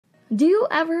Do you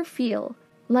ever feel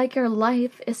like your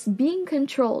life is being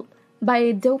controlled by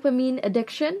a dopamine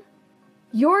addiction?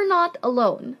 You're not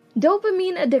alone.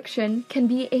 Dopamine addiction can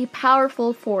be a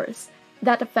powerful force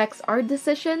that affects our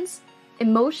decisions,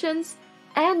 emotions,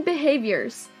 and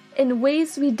behaviors in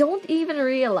ways we don't even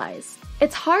realize.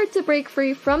 It's hard to break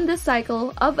free from the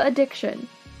cycle of addiction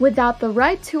without the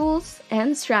right tools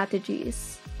and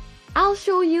strategies. I'll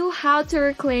show you how to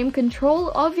reclaim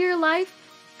control of your life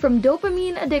from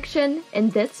dopamine addiction in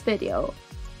this video.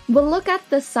 We'll look at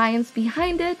the science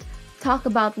behind it, talk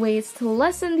about ways to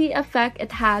lessen the effect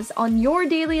it has on your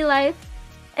daily life,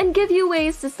 and give you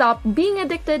ways to stop being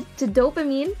addicted to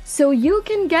dopamine so you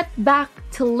can get back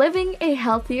to living a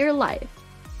healthier life.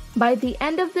 By the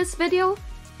end of this video,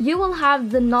 you will have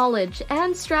the knowledge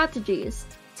and strategies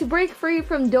to break free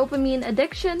from dopamine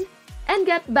addiction and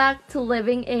get back to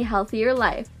living a healthier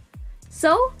life.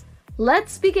 So,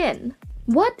 let's begin.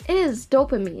 What is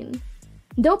dopamine?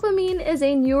 Dopamine is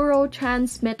a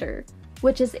neurotransmitter,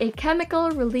 which is a chemical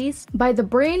released by the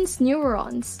brain's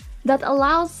neurons that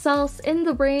allows cells in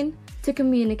the brain to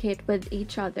communicate with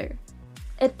each other.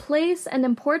 It plays an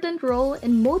important role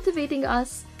in motivating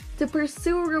us to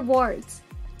pursue rewards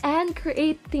and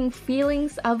creating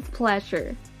feelings of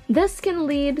pleasure. This can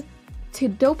lead to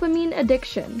dopamine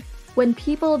addiction when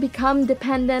people become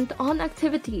dependent on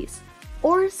activities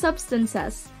or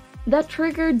substances that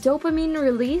trigger dopamine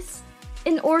release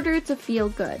in order to feel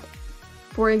good.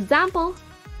 For example,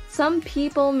 some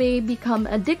people may become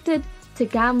addicted to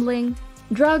gambling,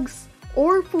 drugs,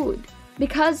 or food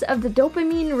because of the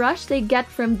dopamine rush they get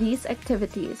from these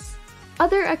activities.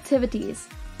 Other activities,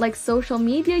 like social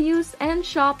media use and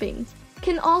shopping,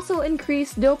 can also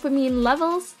increase dopamine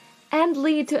levels and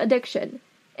lead to addiction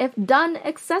if done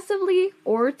excessively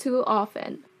or too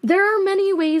often. There are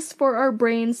many ways for our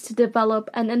brains to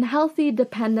develop an unhealthy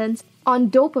dependence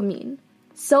on dopamine.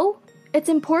 So, it's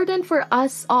important for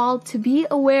us all to be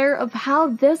aware of how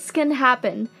this can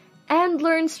happen and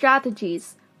learn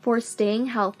strategies for staying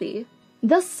healthy.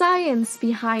 The science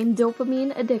behind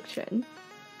dopamine addiction.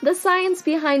 The science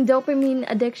behind dopamine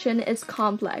addiction is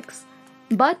complex,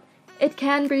 but it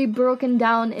can be broken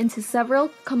down into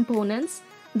several components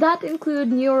that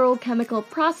include neurochemical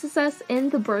processes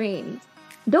in the brain.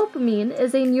 Dopamine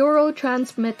is a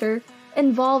neurotransmitter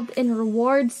involved in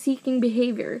reward-seeking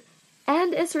behavior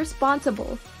and is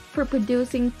responsible for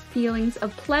producing feelings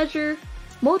of pleasure,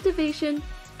 motivation,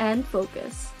 and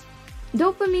focus.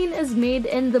 Dopamine is made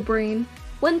in the brain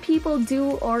when people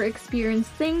do or experience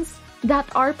things that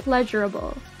are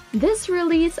pleasurable. This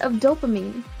release of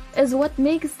dopamine is what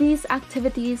makes these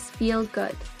activities feel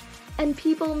good, and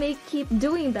people may keep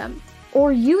doing them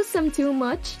or use them too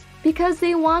much because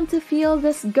they want to feel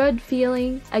this good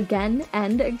feeling again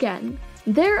and again.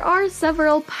 There are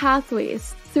several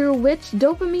pathways through which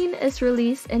dopamine is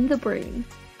released in the brain,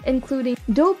 including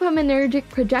dopaminergic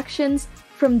projections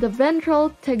from the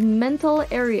ventral tegmental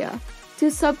area to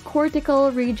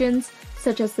subcortical regions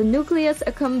such as the nucleus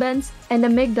accumbens and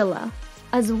amygdala,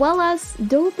 as well as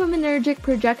dopaminergic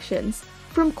projections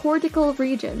from cortical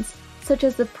regions such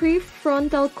as the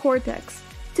prefrontal cortex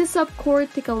to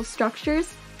subcortical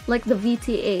structures like the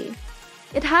VTA.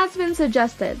 It has been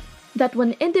suggested that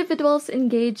when individuals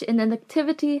engage in an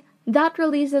activity that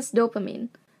releases dopamine,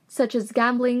 such as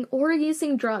gambling or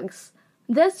using drugs,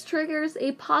 this triggers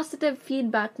a positive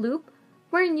feedback loop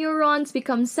where neurons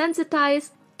become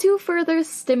sensitized to further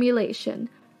stimulation,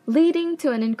 leading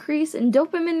to an increase in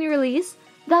dopamine release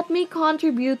that may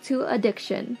contribute to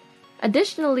addiction.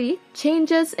 Additionally,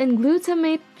 changes in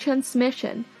glutamate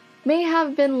transmission may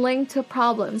have been linked to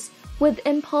problems with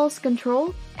impulse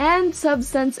control and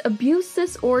substance abuse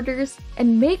disorders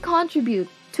and may contribute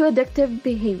to addictive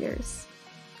behaviors.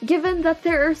 Given that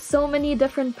there are so many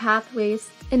different pathways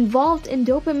involved in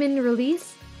dopamine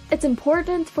release, it's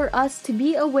important for us to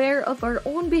be aware of our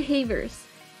own behaviors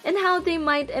and how they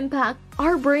might impact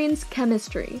our brain's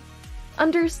chemistry.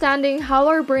 Understanding how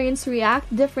our brains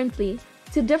react differently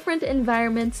to different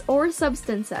environments or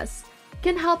substances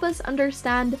can help us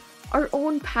understand our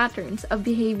own patterns of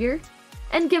behavior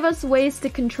and give us ways to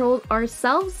control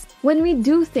ourselves when we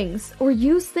do things or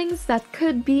use things that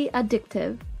could be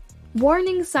addictive.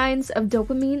 Warning signs of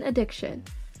dopamine addiction.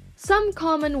 Some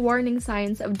common warning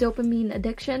signs of dopamine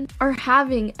addiction are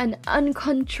having an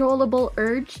uncontrollable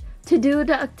urge to do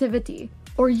the activity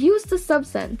or use the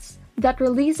substance that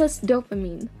releases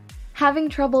dopamine, having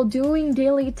trouble doing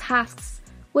daily tasks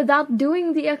without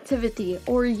doing the activity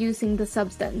or using the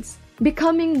substance,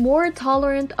 becoming more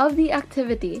tolerant of the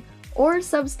activity or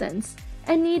substance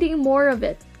and needing more of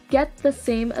it get the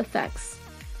same effects,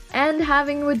 and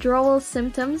having withdrawal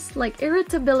symptoms like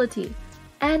irritability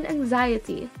and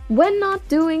anxiety when not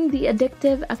doing the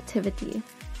addictive activity.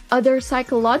 Other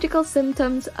psychological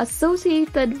symptoms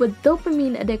associated with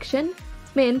dopamine addiction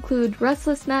may include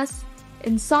restlessness,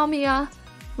 insomnia,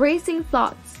 racing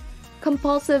thoughts,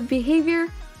 compulsive behavior,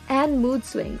 and mood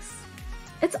swings.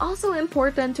 It's also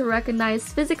important to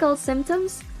recognize physical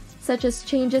symptoms such as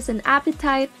changes in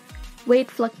appetite, weight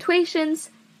fluctuations,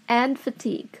 and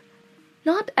fatigue.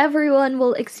 Not everyone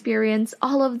will experience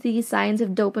all of these signs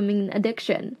of dopamine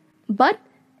addiction, but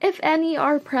if any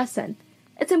are present,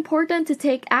 it's important to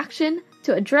take action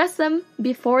to address them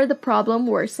before the problem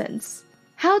worsens.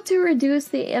 How to reduce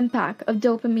the impact of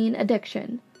dopamine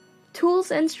addiction.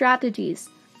 Tools and strategies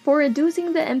for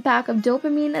reducing the impact of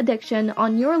dopamine addiction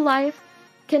on your life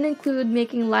can include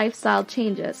making lifestyle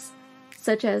changes,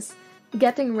 such as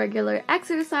getting regular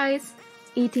exercise,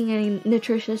 eating a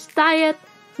nutritious diet,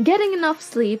 getting enough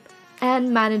sleep,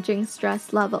 and managing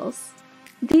stress levels.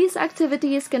 These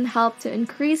activities can help to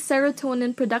increase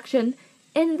serotonin production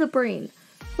in the brain,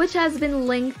 which has been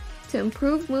linked to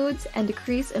improved moods and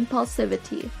decrease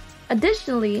impulsivity.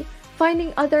 Additionally,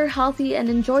 finding other healthy and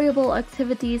enjoyable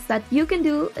activities that you can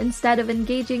do instead of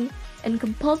engaging in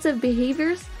compulsive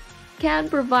behaviors can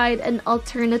provide an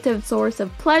alternative source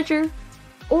of pleasure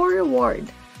or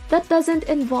reward that doesn't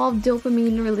involve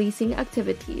dopamine-releasing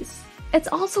activities. It's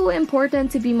also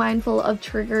important to be mindful of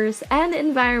triggers and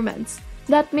environments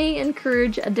that may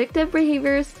encourage addictive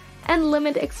behaviors and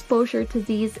limit exposure to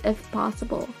these if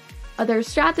possible. Other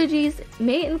strategies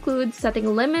may include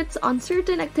setting limits on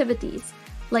certain activities,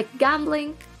 like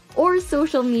gambling or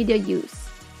social media use,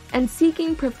 and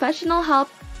seeking professional help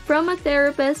from a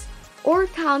therapist or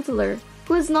counselor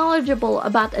who is knowledgeable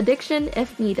about addiction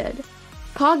if needed.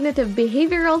 Cognitive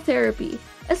behavioral therapy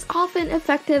is often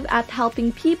effective at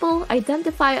helping people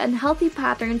identify unhealthy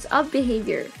patterns of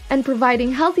behavior and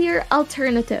providing healthier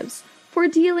alternatives for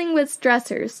dealing with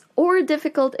stressors or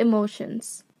difficult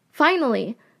emotions.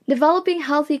 Finally, developing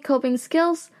healthy coping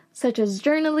skills such as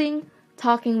journaling,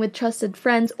 talking with trusted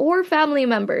friends or family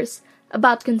members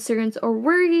about concerns or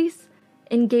worries,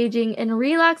 engaging in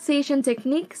relaxation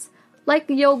techniques like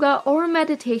yoga or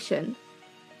meditation,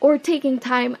 or taking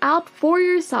time out for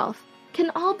yourself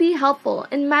can all be helpful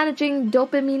in managing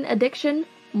dopamine addiction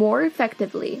more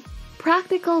effectively.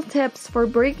 Practical tips for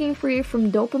breaking free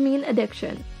from dopamine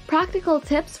addiction. Practical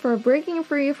tips for breaking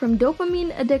free from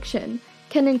dopamine addiction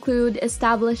can include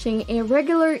establishing a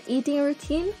regular eating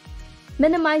routine,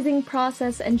 minimizing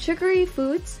processed and sugary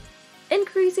foods,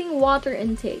 increasing water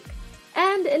intake,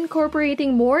 and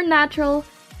incorporating more natural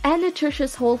and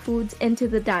nutritious whole foods into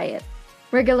the diet.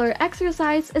 Regular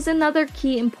exercise is another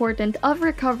key important of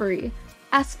recovery,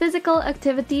 as physical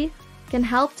activity can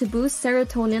help to boost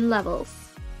serotonin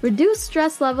levels, reduce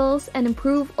stress levels, and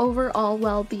improve overall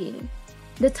well-being.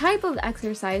 The type of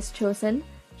exercise chosen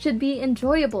should be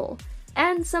enjoyable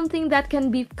and something that can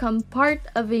become part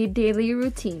of a daily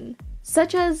routine,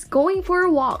 such as going for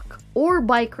a walk or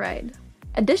bike ride.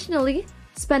 Additionally,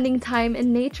 spending time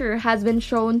in nature has been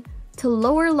shown to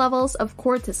lower levels of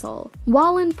cortisol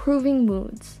while improving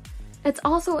moods. It's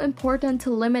also important to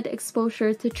limit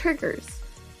exposure to triggers.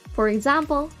 For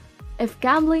example, if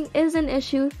gambling is an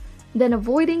issue, then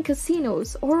avoiding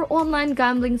casinos or online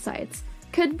gambling sites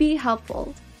could be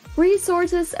helpful.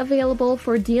 Resources available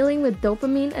for dealing with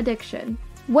dopamine addiction.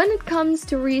 When it comes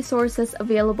to resources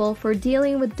available for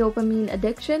dealing with dopamine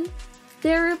addiction,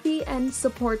 therapy and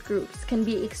support groups can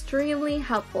be extremely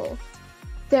helpful.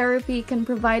 Therapy can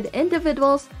provide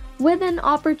individuals with an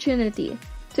opportunity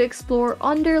to explore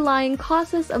underlying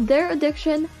causes of their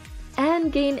addiction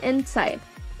and gain insight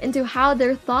into how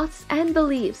their thoughts and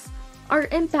beliefs are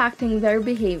impacting their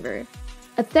behavior.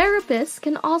 A therapist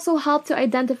can also help to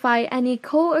identify any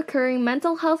co-occurring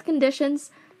mental health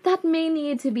conditions that may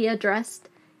need to be addressed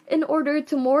in order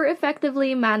to more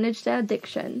effectively manage the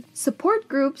addiction. Support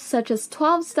groups such as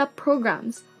 12-step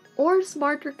programs or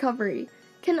Smart Recovery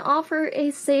can offer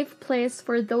a safe place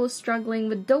for those struggling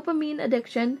with dopamine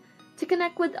addiction to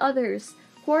connect with others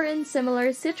who are in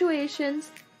similar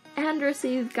situations and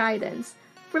receive guidance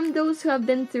from those who have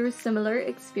been through similar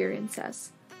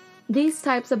experiences. These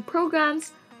types of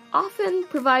programs often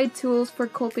provide tools for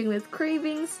coping with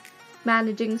cravings,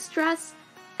 managing stress,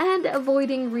 and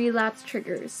avoiding relapse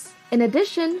triggers. In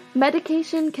addition,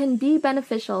 medication can be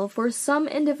beneficial for some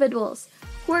individuals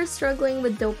who are struggling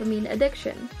with dopamine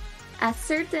addiction, as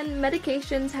certain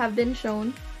medications have been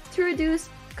shown to reduce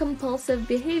compulsive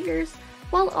behaviors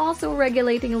while also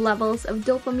regulating levels of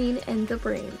dopamine in the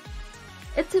brain.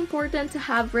 It's important to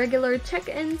have regular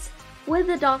check-ins with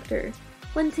the doctor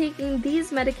when taking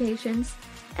these medications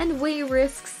and weigh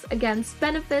risks against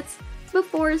benefits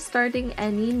before starting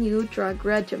any new drug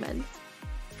regimen.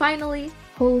 Finally,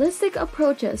 holistic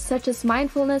approaches such as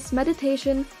mindfulness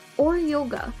meditation or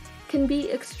yoga can be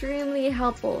extremely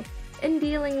helpful in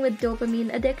dealing with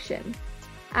dopamine addiction,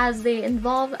 as they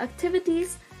involve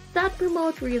activities that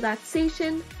promote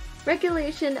relaxation,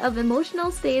 regulation of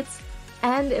emotional states,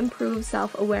 and improve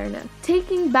self-awareness.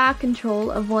 Taking back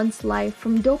control of one's life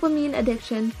from dopamine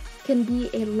addiction can be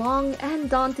a long and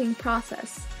daunting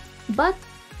process, but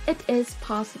it is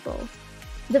possible.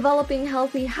 Developing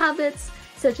healthy habits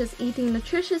such as eating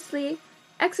nutritiously,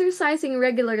 exercising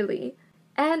regularly,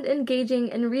 and engaging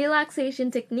in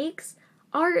relaxation techniques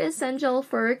are essential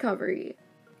for recovery.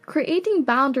 Creating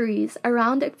boundaries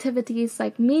around activities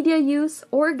like media use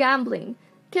or gambling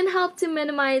can help to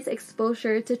minimize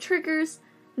exposure to triggers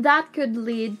that could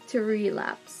lead to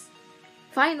relapse.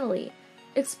 Finally,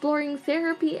 exploring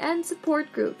therapy and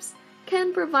support groups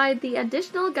can provide the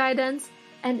additional guidance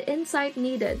and insight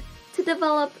needed to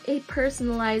develop a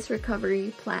personalized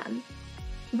recovery plan.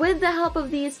 With the help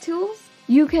of these tools,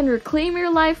 you can reclaim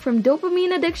your life from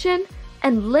dopamine addiction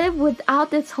and live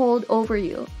without its hold over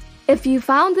you. If you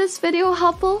found this video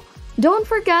helpful, don't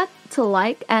forget to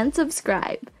like and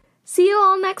subscribe. See you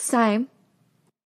all next time.